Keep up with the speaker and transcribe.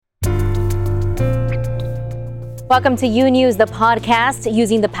Welcome to U News, the podcast,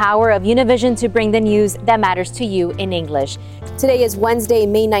 using the power of Univision to bring the news that matters to you in English. Today is Wednesday,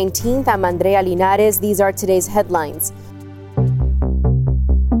 May 19th. I'm Andrea Linares. These are today's headlines.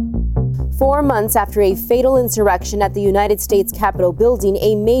 4 months after a fatal insurrection at the United States Capitol building,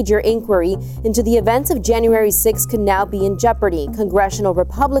 a major inquiry into the events of January 6 could now be in jeopardy. Congressional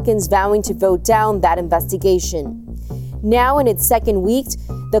Republicans vowing to vote down that investigation. Now in its second week,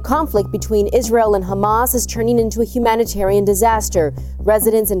 the conflict between Israel and Hamas is turning into a humanitarian disaster.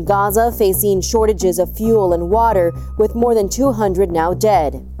 Residents in Gaza facing shortages of fuel and water, with more than 200 now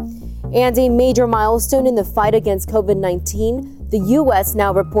dead. And a major milestone in the fight against COVID-19, the U.S.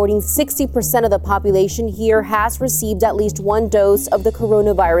 now reporting 60% of the population here has received at least one dose of the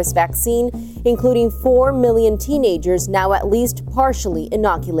coronavirus vaccine, including 4 million teenagers now at least partially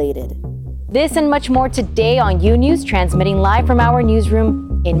inoculated. This and much more today on U News, transmitting live from our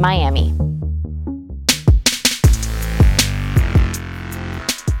newsroom in Miami.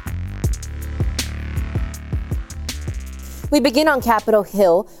 We begin on Capitol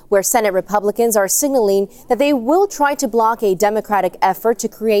Hill, where Senate Republicans are signaling that they will try to block a Democratic effort to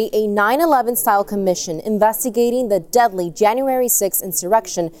create a 9/11-style commission investigating the deadly January 6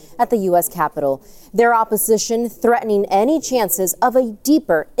 insurrection at the U.S. Capitol. Their opposition threatening any chances of a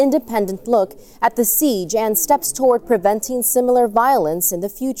deeper, independent look at the siege and steps toward preventing similar violence in the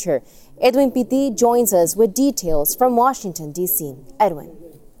future. Edwin Pitti joins us with details from Washington, D.C. Edwin.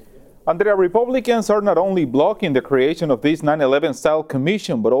 Andrea, Republicans are not only blocking the creation of this 9/11-style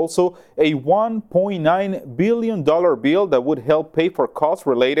commission, but also a $1.9 billion bill that would help pay for costs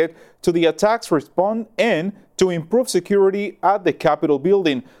related to the attacks response and to improve security at the Capitol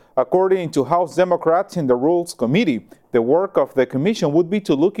building. According to House Democrats in the Rules Committee, the work of the commission would be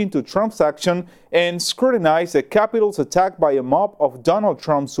to look into Trump's action and scrutinize the Capitol's attack by a mob of Donald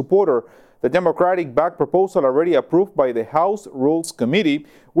Trump's supporters. The Democratic-backed proposal, already approved by the House Rules Committee,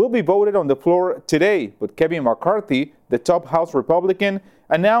 will be voted on the floor today. But Kevin McCarthy, the top House Republican,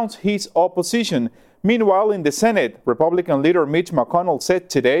 announced his opposition. Meanwhile, in the Senate, Republican leader Mitch McConnell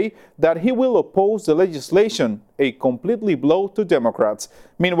said today that he will oppose the legislation, a completely blow to Democrats.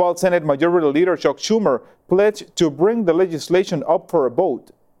 Meanwhile, Senate Majority Leader Chuck Schumer pledged to bring the legislation up for a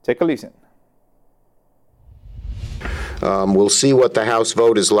vote. Take a listen. We'll see what the House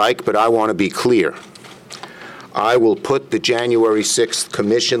vote is like, but I want to be clear. I will put the January 6th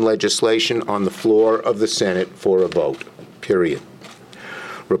commission legislation on the floor of the Senate for a vote, period.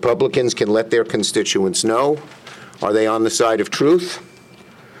 Republicans can let their constituents know. Are they on the side of truth?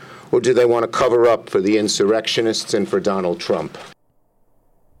 Or do they want to cover up for the insurrectionists and for Donald Trump?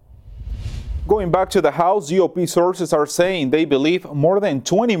 Going back to the House, GOP sources are saying they believe more than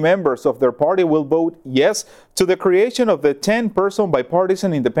 20 members of their party will vote yes to the creation of the 10-person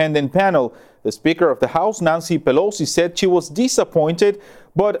bipartisan independent panel. The Speaker of the House, Nancy Pelosi, said she was disappointed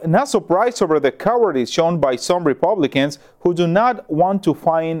but not surprised over the cowardice shown by some Republicans who do not want to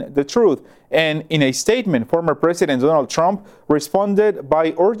find the truth. And in a statement, former President Donald Trump responded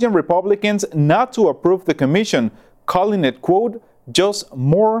by urging Republicans not to approve the commission, calling it, quote, just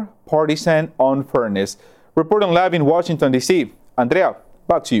more partisan unfairness. Reporting live in Washington, D.C., Andrea,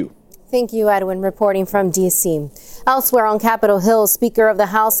 back to you. Thank you, Edwin, reporting from D.C. Elsewhere on Capitol Hill, Speaker of the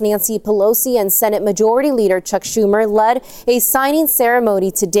House Nancy Pelosi and Senate Majority Leader Chuck Schumer led a signing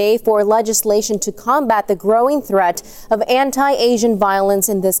ceremony today for legislation to combat the growing threat of anti-Asian violence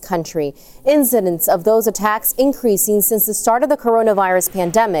in this country. Incidents of those attacks increasing since the start of the coronavirus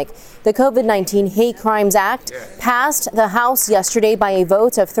pandemic. The COVID-19 Hate Crimes Act passed the House yesterday by a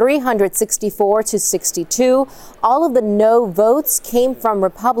vote of 364 to 62. All of the no votes came from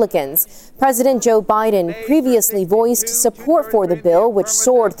Republicans. President Joe Biden previously voiced support for the bill, which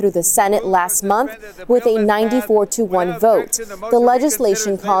soared through the Senate last month with a 94-1 vote. The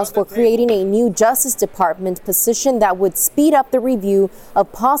legislation calls for creating a new Justice Department position that would speed up the review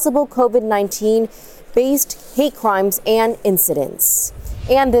of possible COVID-19-based hate crimes and incidents.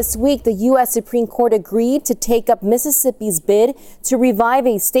 And this week, the U.S. Supreme Court agreed to take up Mississippi's bid to revive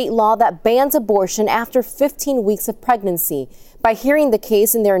a state law that bans abortion after 15 weeks of pregnancy. By hearing the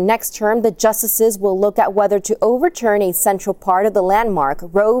case in their next term, the justices will look at whether to overturn a central part of the landmark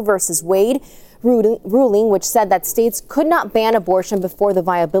Roe v. Wade ruling, which said that states could not ban abortion before the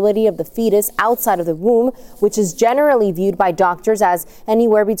viability of the fetus outside of the womb, which is generally viewed by doctors as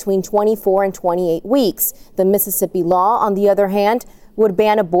anywhere between 24 and 28 weeks. The Mississippi law, on the other hand, would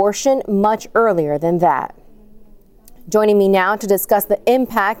ban abortion much earlier than that. Joining me now to discuss the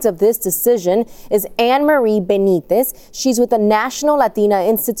impact of this decision is Anne Marie Benitez. She's with the National Latina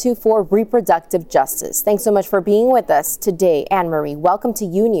Institute for Reproductive Justice. Thanks so much for being with us today, Anne Marie. Welcome to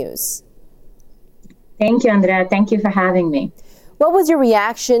U News. Thank you, Andrea. Thank you for having me. What was your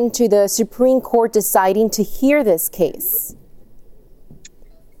reaction to the Supreme Court deciding to hear this case?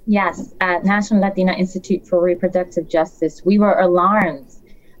 Yes, at National Latina Institute for Reproductive Justice, we were alarmed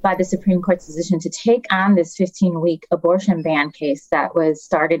by the Supreme Court's decision to take on this 15-week abortion ban case that was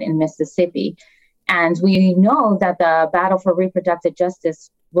started in Mississippi. And we know that the battle for reproductive justice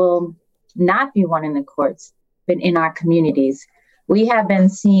will not be won in the courts, but in our communities. We have been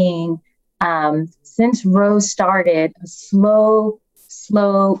seeing, since Roe started, a slow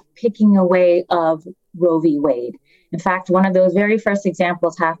picking away of Roe v. Wade. In fact, one of those very first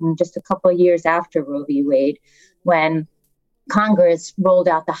examples happened just a couple of years after Roe v. Wade, when Congress rolled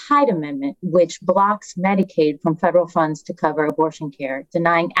out the Hyde Amendment, which blocks Medicaid from federal funds to cover abortion care,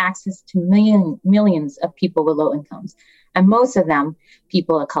 denying access to millions of people with low incomes, and most of them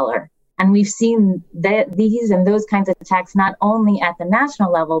people of color. And we've seen these and those kinds of attacks not only at the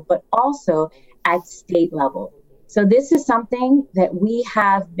national level, but also at state level. So this is something that we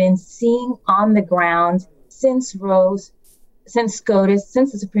have been seeing on the ground since SCOTUS,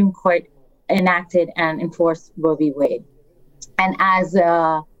 since the Supreme Court enacted and enforced Roe v. Wade. And as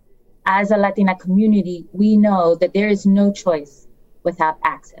a Latina community, we know that there is no choice without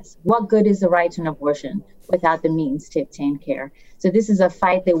access. What good is the right to an abortion without the means to obtain care? So this is a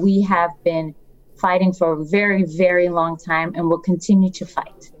fight that we have been fighting for a very, very long time and will continue to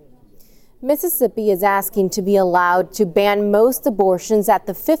fight. Mississippi is asking to be allowed to ban most abortions at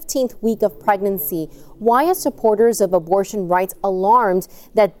the 15th week of pregnancy. Why are supporters of abortion rights alarmed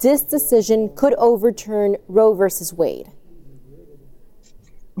that this decision could overturn Roe versus Wade?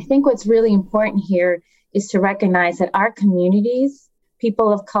 I think what's really important here is to recognize that our communities,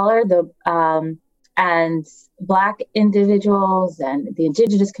 people of color, and Black individuals and the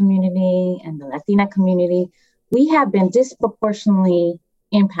Indigenous community and the Latina community, we have been disproportionately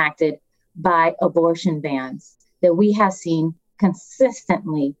impacted by abortion bans that we have seen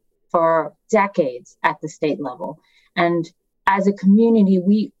consistently for decades at the state level. And as a community,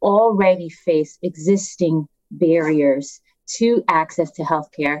 we already face existing barriers to access to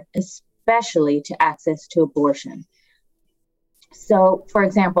healthcare, especially to access to abortion. So, for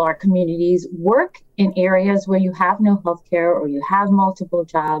example, our communities work in areas where you have no healthcare, or you have multiple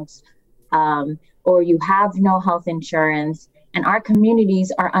jobs, or you have no health insurance, and our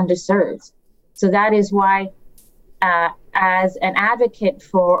communities are underserved. So that is why, as an advocate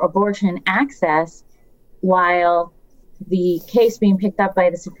for abortion access, while the case being picked up by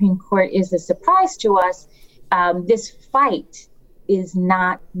the Supreme Court is a surprise to us, this fight is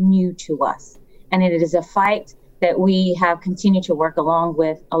not new to us. And it is a fight that we have continued to work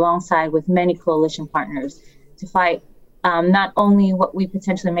alongside with many coalition partners to fight not only what we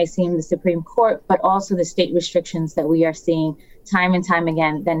potentially may see in the Supreme Court, but also the state restrictions that we are seeing time and time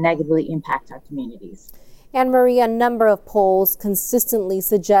again that negatively impact our communities. Anne Marie, a number of polls consistently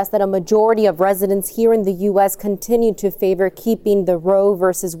suggest that a majority of residents here in the U.S. continue to favor keeping the Roe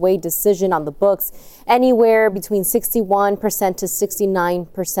versus Wade decision on the books, anywhere between 61% to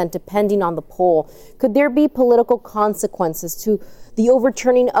 69%, depending on the poll. Could there be political consequences to the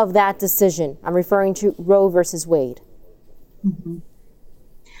overturning of that decision? I'm referring to Roe versus Wade. Mm-hmm.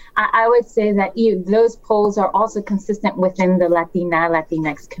 I would say that those polls are also consistent within the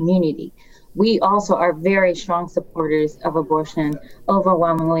Latinx community. We also are very strong supporters of abortion,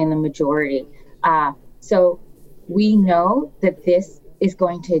 overwhelmingly in the majority. So we know that this is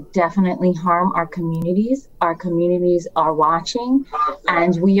going to definitely harm our communities. Our communities are watching,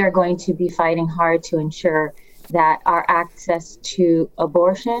 and we are going to be fighting hard to ensure that our access to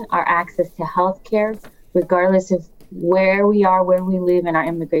abortion, our access to health care, regardless of where we are, where we live, and our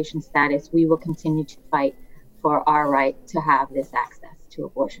immigration status, we will continue to fight for our right to have this access to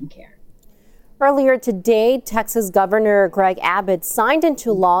abortion care. Earlier today, Texas Governor Greg Abbott signed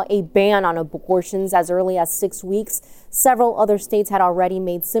into law a ban on abortions as early as 6 weeks. Several other states had already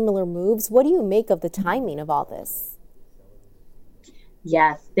made similar moves. What do you make of the timing of all this?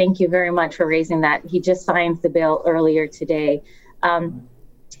 Yes, thank you very much for raising that. He just signed the bill earlier today.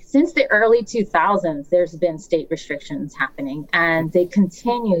 Since the early 2000s, there's been state restrictions happening, and they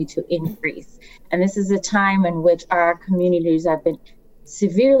continue to increase. And this is a time in which our communities have been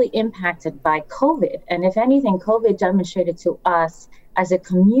severely impacted by COVID. And if anything, COVID demonstrated to us as a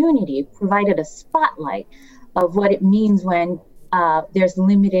community, provided a spotlight of what it means when there's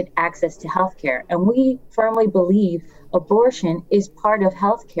limited access to healthcare. And we firmly believe abortion is part of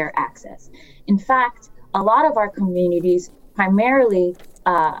healthcare access. In fact, a lot of our communities primarily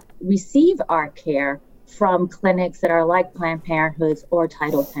receive our care from clinics that are like Planned Parenthoods or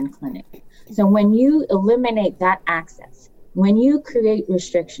Title X clinics. So when you eliminate that access, when you create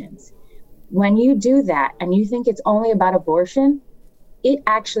restrictions, when you do that and you think it's only about abortion, it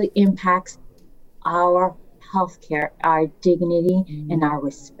actually impacts our healthcare, our dignity, and our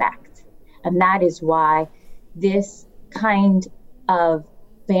respect. And that is why this kind of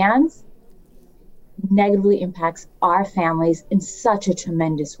bans negatively impacts our families in such a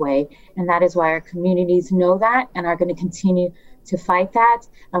tremendous way. And that is why our communities know that and are going to continue to fight that.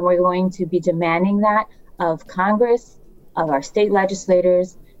 And we're going to be demanding that of Congress, of our state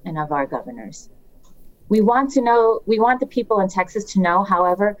legislators, and of our governors. We want the people in Texas to know,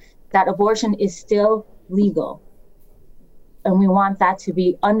 however, that abortion is still legal. And we want that to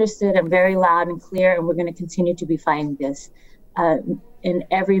be understood and very loud and clear. And we're going to continue to be fighting this in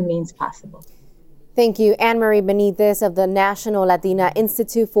every means possible. Thank you, Anne-Marie Benitez of the National Latina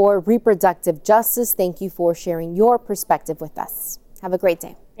Institute for Reproductive Justice. Thank you for sharing your perspective with us. Have a great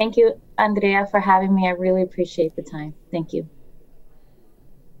day. Thank you, Andrea, for having me. I really appreciate the time. Thank you.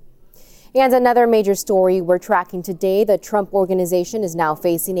 And another major story we're tracking today, the Trump Organization is now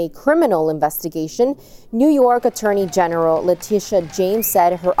facing a criminal investigation. New York Attorney General Letitia James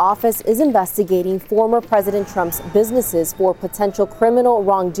said her office is investigating former President Trump's businesses for potential criminal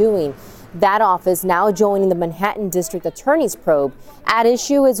wrongdoing. That office now joining the Manhattan District Attorney's probe. At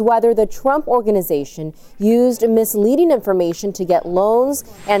issue is whether the Trump Organization used misleading information to get loans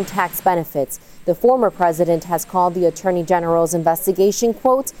and tax benefits. The former president has called the Attorney General's investigation,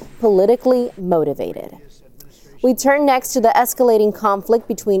 quote, politically motivated. We turn next to the escalating conflict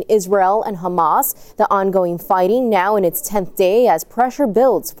between Israel and Hamas, the ongoing fighting now in its 10th day as pressure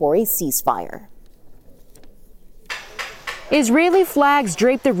builds for a ceasefire. Israeli flags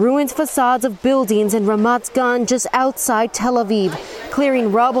drape the ruined facades of buildings in Ramat Gan just outside Tel Aviv,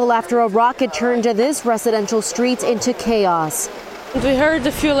 clearing rubble after a rocket turned this residential street into chaos. We heard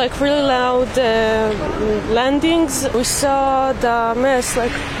a few really loud landings. We saw the mess,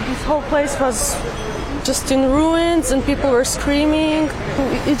 this whole place was just in ruins and people were screaming.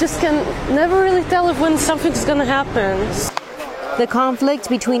 You just can never really tell when something's going to happen. The conflict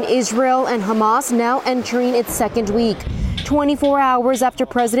between Israel and Hamas now entering its second week. 24 hours after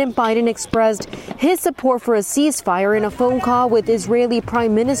President Biden expressed his support for a ceasefire in a phone call with Israeli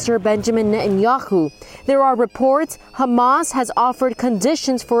Prime Minister Benjamin Netanyahu. There are reports Hamas has offered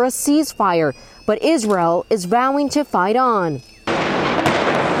conditions for a ceasefire, but Israel is vowing to fight on.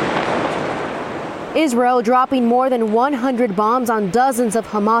 Israel dropping more than 100 bombs on dozens of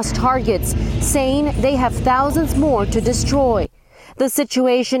Hamas targets, saying they have thousands more to destroy. The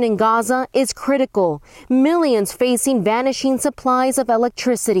situation in Gaza is critical. Millions facing vanishing supplies of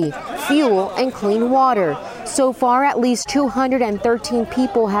electricity, fuel, and clean water. So far, at least 213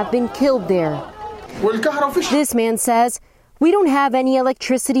 people have been killed there. This man says, "We don't have any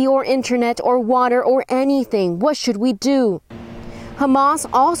electricity or internet or water or anything. What should we do?" Hamas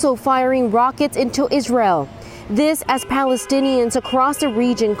also firing rockets into Israel. This as Palestinians across the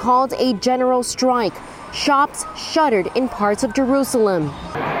region called a general strike. Shops shuttered in parts of Jerusalem.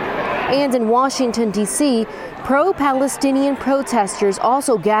 And in Washington, D.C., pro-Palestinian protesters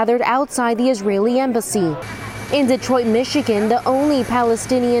also gathered outside the Israeli embassy. In Detroit, Michigan, the only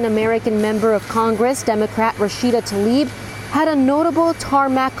Palestinian-American member of Congress, Democrat Rashida Tlaib, had a notable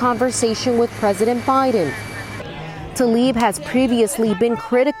tarmac conversation with President Biden. Tlaib has previously been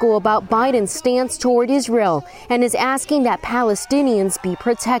critical about Biden's stance toward Israel and is asking that Palestinians be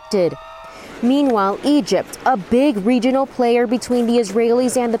protected. Meanwhile, Egypt, a big regional player between the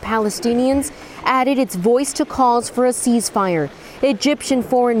Israelis and the Palestinians, added its voice to calls for a ceasefire. Egyptian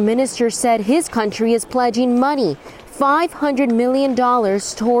foreign minister said his country is pledging money, $500 million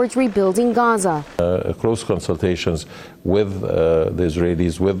towards rebuilding Gaza. Close consultations with the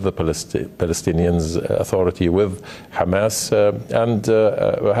Israelis, with the Palestinians Authority, with Hamas, and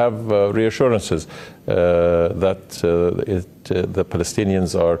have reassurances that the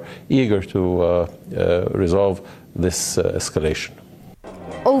Palestinians are eager to resolve this escalation.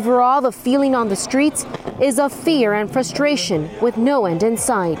 Overall, the feeling on the streets is of fear and frustration with no end in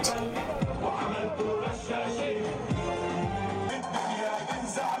sight.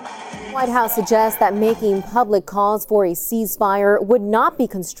 The White House suggests that making public calls for a ceasefire would not be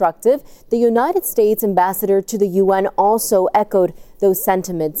constructive. The United States ambassador to the UN also echoed those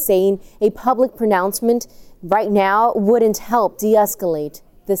sentiments, saying a public pronouncement right now wouldn't help de-escalate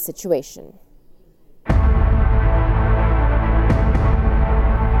this situation.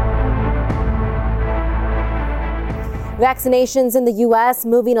 Vaccinations in the U.S.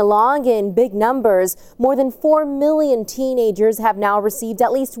 moving along in big numbers. More than 4 million teenagers have now received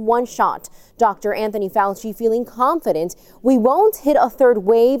at least one shot. Dr. Anthony Fauci feeling confident we won't hit a third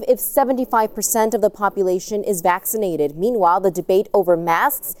wave if 75% of the population is vaccinated. Meanwhile, the debate over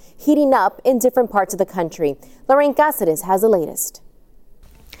masks heating up in different parts of the country. Lorraine Cáceres has the latest.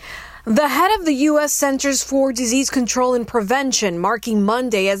 The head of the U.S. Centers for Disease Control and Prevention marking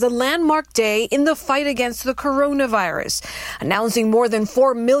Monday as a landmark day in the fight against the coronavirus, announcing more than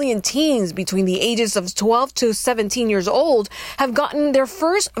 4 million teens between the ages of 12 to 17 years old have gotten their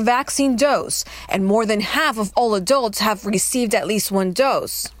first vaccine dose, and more than half of all adults have received at least one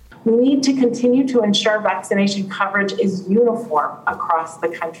dose. We need to continue to ensure vaccination coverage is uniform across the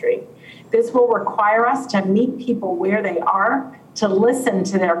country. This will require us to meet people where they are, to listen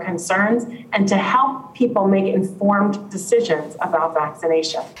to their concerns, and to help people make informed decisions about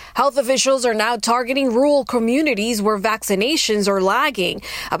vaccination. Health officials are now targeting rural communities where vaccinations are lagging.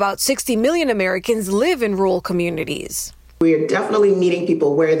 About 60 million Americans live in rural communities. We are definitely meeting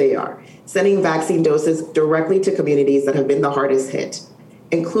people where they are, sending vaccine doses directly to communities that have been the hardest hit,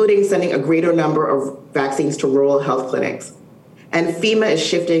 including sending a greater number of vaccines to rural health clinics. And FEMA is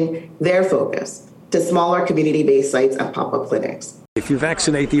shifting their focus to smaller community-based sites and pop-up clinics. If you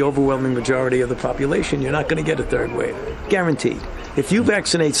vaccinate the overwhelming majority of the population, you're not going to get a third wave, guaranteed. If you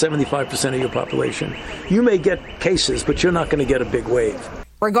vaccinate 75% of your population, you may get cases, but you're not going to get a big wave.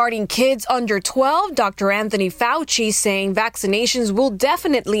 Regarding kids under 12, Dr. Anthony Fauci saying vaccinations will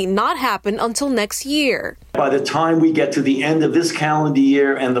definitely not happen until next year. By the time we get to the end of this calendar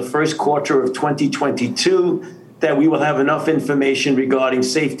year and the first quarter of 2022, that we will have enough information regarding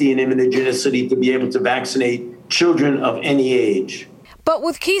safety and immunogenicity to be able to vaccinate children of any age. But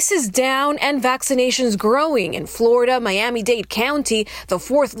with cases down and vaccinations growing in Florida, Miami-Dade County, the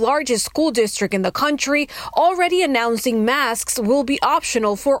fourth largest school district in the country, already announcing masks will be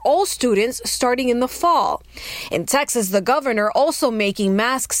optional for all students starting in the fall. In Texas, the governor also making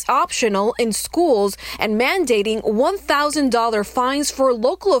masks optional in schools and mandating $1,000 fines for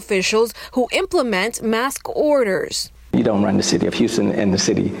local officials who implement mask orders. You don't run the city of Houston and the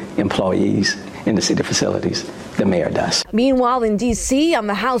city employees in the city facilities. The mayor does. Meanwhile, in D.C., on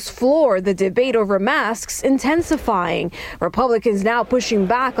the House floor, the debate over masks intensifying. Republicans now pushing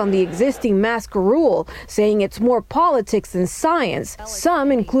back on the existing mask rule, saying it's more politics than science.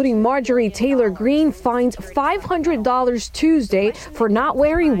 Some, including Marjorie Taylor Greene, fined $500 Tuesday for not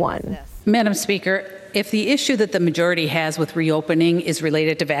wearing one. Madam Speaker, if the issue that the majority has with reopening is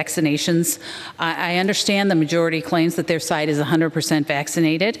related to vaccinations, I understand the majority claims that their side is 100%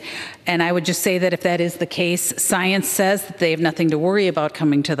 vaccinated. And I would just say that if that is the case, science says that they have nothing to worry about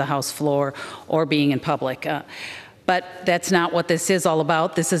coming to the House floor or being in public. But that's not what this is all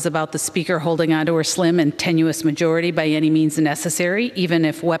about. This is about the Speaker holding on to her slim and tenuous majority by any means necessary, even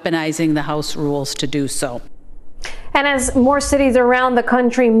if weaponizing the House rules to do so. And as more cities around the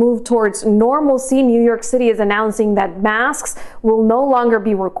country move towards normalcy, New York City is announcing that masks will no longer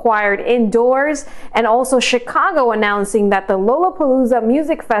be required indoors. And also Chicago announcing that the Lollapalooza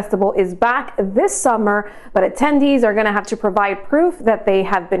Music Festival is back this summer, but attendees are going to have to provide proof that they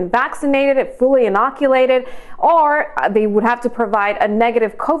have been vaccinated, fully inoculated, or they would have to provide a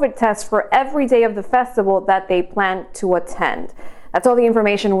negative COVID test for every day of the festival that they plan to attend. That's all the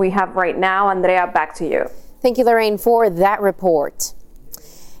information we have right now. Andrea, back to you. Thank you, Lorraine, for that report.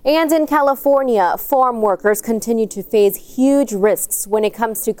 And in California, farm workers continue to face huge risks when it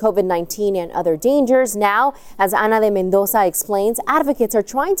comes to COVID-19 and other dangers. Now, as Ana de Mendoza explains, advocates are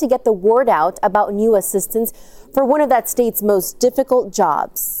trying to get the word out about new assistance for one of that state's most difficult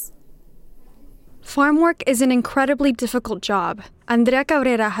jobs. Farm work is an incredibly difficult job. Andrea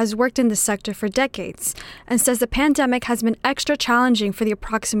Cabrera has worked in this sector for decades and says the pandemic has been extra challenging for the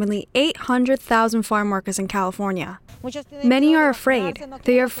approximately 800,000 farm workers in California. Many are afraid.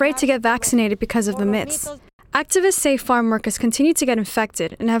 They are afraid to get vaccinated because of the myths. Activists say farm workers continue to get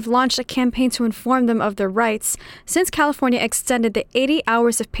infected and have launched a campaign to inform them of their rights since California extended the 80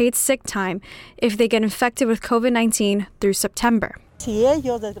 hours of paid sick time if they get infected with COVID-19 through September.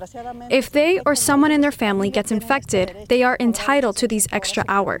 If they or someone in their family gets infected, they are entitled to these extra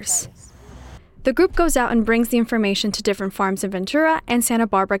hours. The group goes out and brings the information to different farms in Ventura and Santa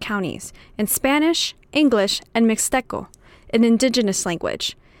Barbara counties in Spanish, English, and Mixteco, an indigenous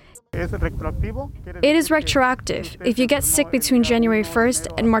language. It is retroactive. If you get sick between January 1st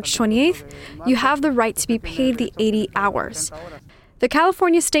and March 28th, you have the right to be paid the 80 hours. The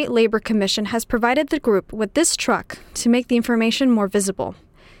California State Labor Commission has provided the group with this truck to make the information more visible.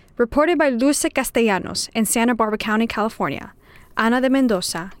 Reported by Luce Castellanos in Santa Barbara County, California. Ana de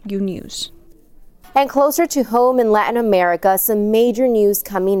Mendoza, U News. And closer to home in Latin America, some major news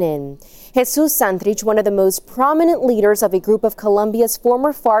coming in. Jesus Santrich, one of the most prominent leaders of a group of Colombia's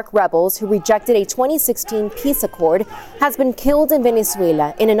former FARC rebels who rejected a 2016 peace accord, has been killed in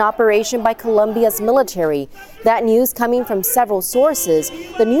Venezuela in an operation by Colombia's military. That news coming from several sources.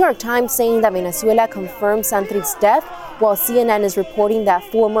 The New York Times saying that Venezuela confirmed Santrich's death, while CNN is reporting that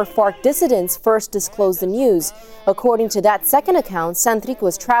former FARC dissidents first disclosed the news. According to that second account, Santrich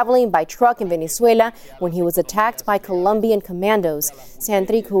was traveling by truck in Venezuela when he was attacked by Colombian commandos.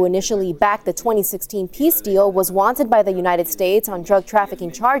 Santrich, who initially backed the 2016 peace deal, was wanted by the United States on drug trafficking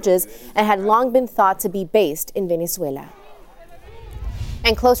charges and had long been thought to be based in Venezuela.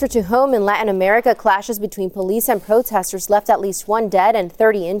 And closer to home in Latin America, clashes between police and protesters left at least 1 dead and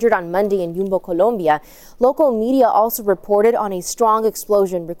 30 injured on Monday in Yumbo, Colombia. Local media also reported on a strong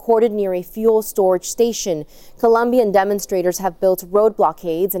explosion recorded near a fuel storage station. Colombian demonstrators have built road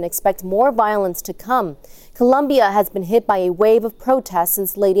blockades and expect more violence to come. Colombia has been hit by a wave of protests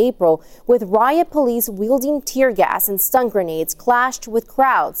since late April, with riot police wielding tear gas and stun grenades clashed with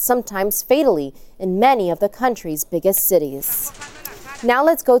crowds, sometimes fatally, in many of the country's biggest cities. Now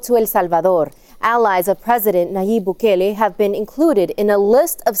let's go to El Salvador. Allies of President Nayib Bukele have been included in a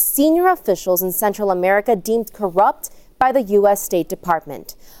list of senior officials in Central America deemed corrupt by the U.S. State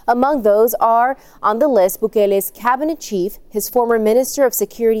Department. Among those are on the list Bukele's cabinet chief, his former Minister of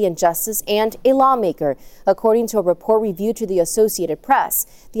Security and Justice, and a lawmaker. According to a report reviewed to the Associated Press,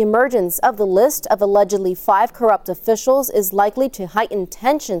 the emergence of the list of allegedly 5 corrupt officials is likely to heighten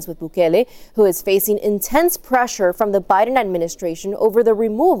tensions with Bukele, who is facing intense pressure from the Biden administration over the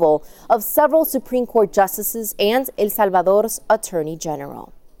removal of several Supreme Court justices and El Salvador's Attorney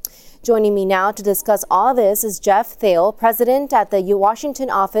General. Joining me now to discuss all this is Jeff Thale, president at the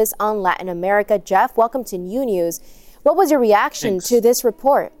Washington office on Latin America. Jeff, welcome to New News. What was your reaction to this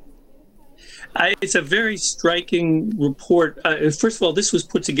report? It's a very striking report. First of all, this was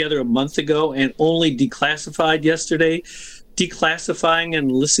put together a month ago and only declassified yesterday. Declassifying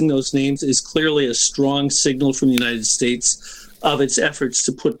and listing those names is clearly a strong signal from the United States of its efforts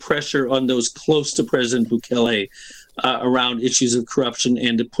to put pressure on those close to President Bukele around issues of corruption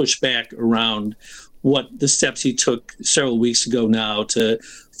and to push back around what the steps he took several weeks ago now to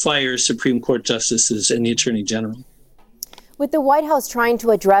fire Supreme Court justices and the Attorney General. With the White House trying to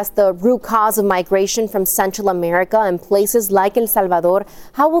address the root cause of migration from Central America and places like El Salvador,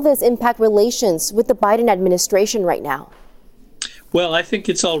 how will this impact relations with the Biden administration right now? Well, I think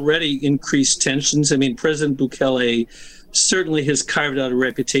it's already increased tensions. I mean, President Bukele certainly has carved out a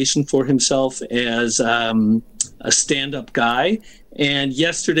reputation for himself as a stand-up guy. And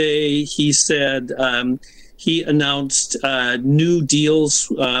yesterday he said he announced new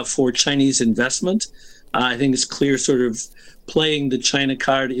deals for Chinese investment. I think it's clear sort of playing the China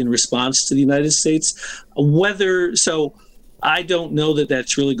card in response to the United States. I don't know that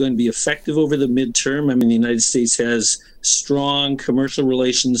that's really going to be effective over the midterm. I mean, the United States has strong commercial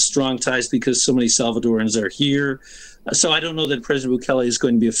relations, strong ties because so many Salvadorans are here. So I don't know that President Bukele is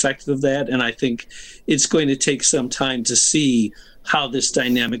going to be effective of that. And I think it's going to take some time to see how this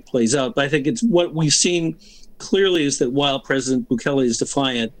dynamic plays out. But I think it's what we've seen clearly is that while President Bukele is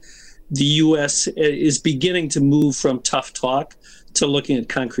defiant, the U.S. is beginning to move from tough talk to looking at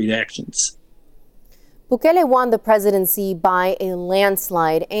concrete actions. Bukele won the presidency by a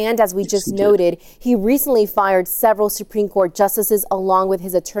landslide, and as we just noted, he recently fired several Supreme Court justices along with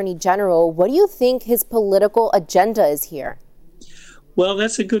his Attorney General. What do you think his political agenda is here? Well,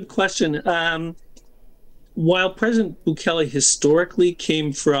 that's a good question. While President Bukele historically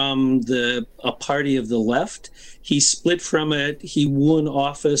came from a party of the left, he split from it. He won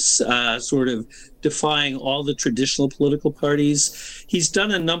office sort of defying all the traditional political parties. He's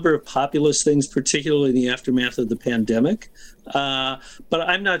done a number of populist things, particularly in the aftermath of the pandemic. But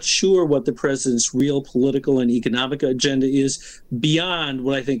I'm not sure what the president's real political and economic agenda is beyond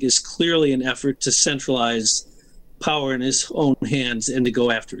what I think is clearly an effort to centralize power in his own hands and to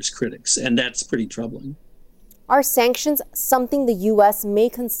go after his critics. And that's pretty troubling. Are sanctions something the U.S. may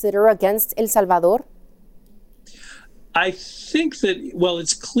consider against El Salvador? I think that, well,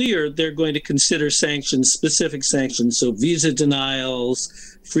 it's clear they're going to consider sanctions, specific sanctions, so visa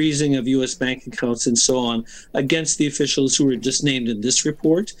denials, freezing of U.S. bank accounts, and so on, against the officials who were just named in this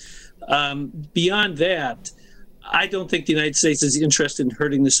report. Beyond that, I don't think the United States is interested in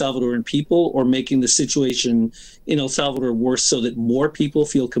hurting the Salvadoran people or making the situation in El Salvador worse so that more people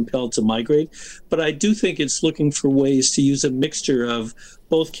feel compelled to migrate. But I do think it's looking for ways to use a mixture of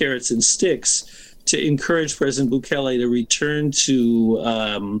both carrots and sticks to encourage President Bukele to return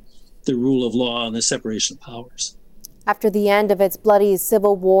to the rule of law and the separation of powers. After the end of its bloody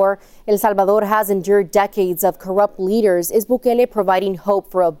civil war, El Salvador has endured decades of corrupt leaders. Is Bukele providing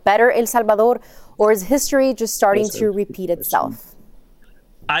hope for a better El Salvador, or is history just starting to repeat itself?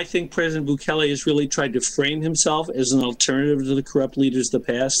 I think President Bukele has really tried to frame himself as an alternative to the corrupt leaders of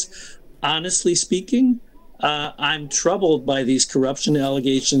the past. Honestly speaking, I'm troubled by these corruption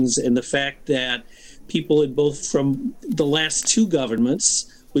allegations and the fact that people in both from the last two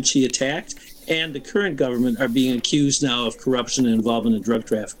governments, which he attacked, and the current government are being accused now of corruption and involvement in drug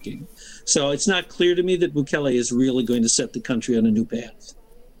trafficking. So it's not clear to me that Bukele is really going to set the country on a new path.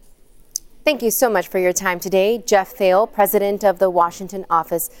 Thank you so much for your time today. Jeff Thale, president of the Washington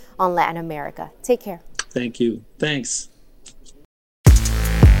Office on Latin America. Take care. Thank you. Thanks.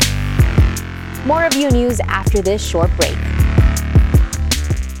 More of U News after this short break.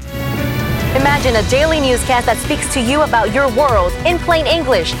 Imagine a daily newscast that speaks to you about your world in plain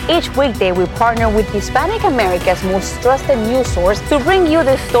English. Each weekday, we partner with Hispanic America's most trusted news source to bring you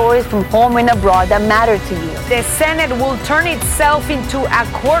the stories from home and abroad that matter to you. The Senate will turn itself into a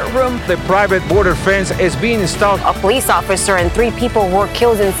courtroom. The private border fence is being installed. A police officer and 3 people were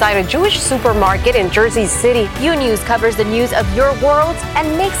killed inside a Jewish supermarket in Jersey City. U News covers the news of your world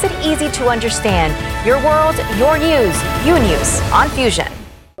and makes it easy to understand. Your world, your news. U News on Fusion.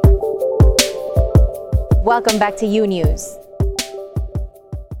 Welcome back to U News.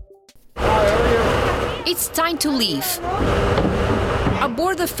 It's time to leave.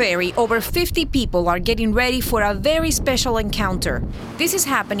 Aboard the ferry, over 50 people are getting ready for a very special encounter. This is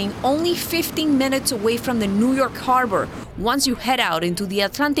happening only 15 minutes away from the New York harbor once you head out into the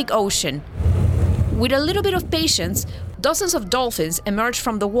Atlantic Ocean. With a little bit of patience, dozens of dolphins emerge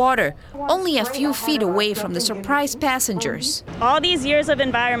from the water, only a few feet away from the surprise passengers. All these years of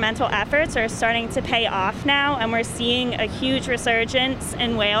environmental efforts are starting to pay off now, and we're seeing a huge resurgence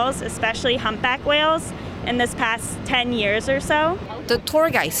in whales, especially humpback whales, in this past 10 years or so. The tour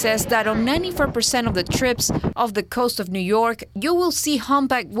guide says that on 94% of the trips off the coast of New York, you will see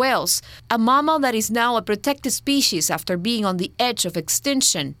humpback whales, a mammal that is now a protected species after being on the edge of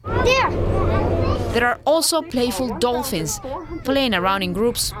extinction. There are also playful dolphins playing around in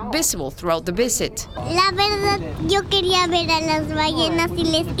groups visible throughout the visit. La verdad, yo quería ver a las ballenas y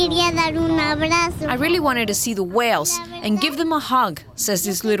les quería dar un abrazo. I really wanted to see the whales and give them a hug, says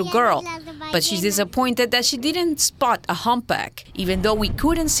this little girl. But she's disappointed that she didn't spot a humpback. Even though we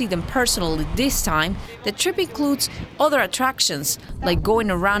couldn't see them personally this time, the trip includes other attractions, like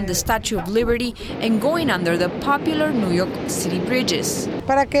going around the Statue of Liberty and going under the popular New York City bridges.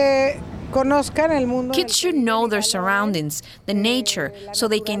 Kids should know their surroundings, the nature, so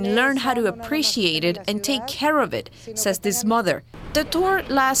they can learn how to appreciate it and take care of it, says this mother. The tour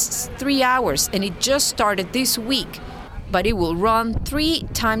lasts 3 hours and it just started this week, but it will run 3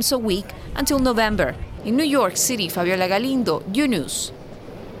 times a week until November. In New York City, Fabiola Galindo, U News.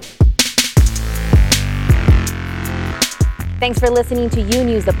 Thanks for listening to U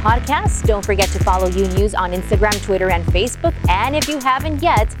News, the podcast. Don't forget to follow U News on Instagram, Twitter, and Facebook. And if you haven't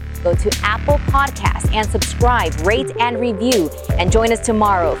yet, go to Apple Podcasts and subscribe, rate, and review. And join us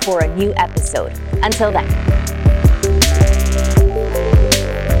tomorrow for a new episode. Until then.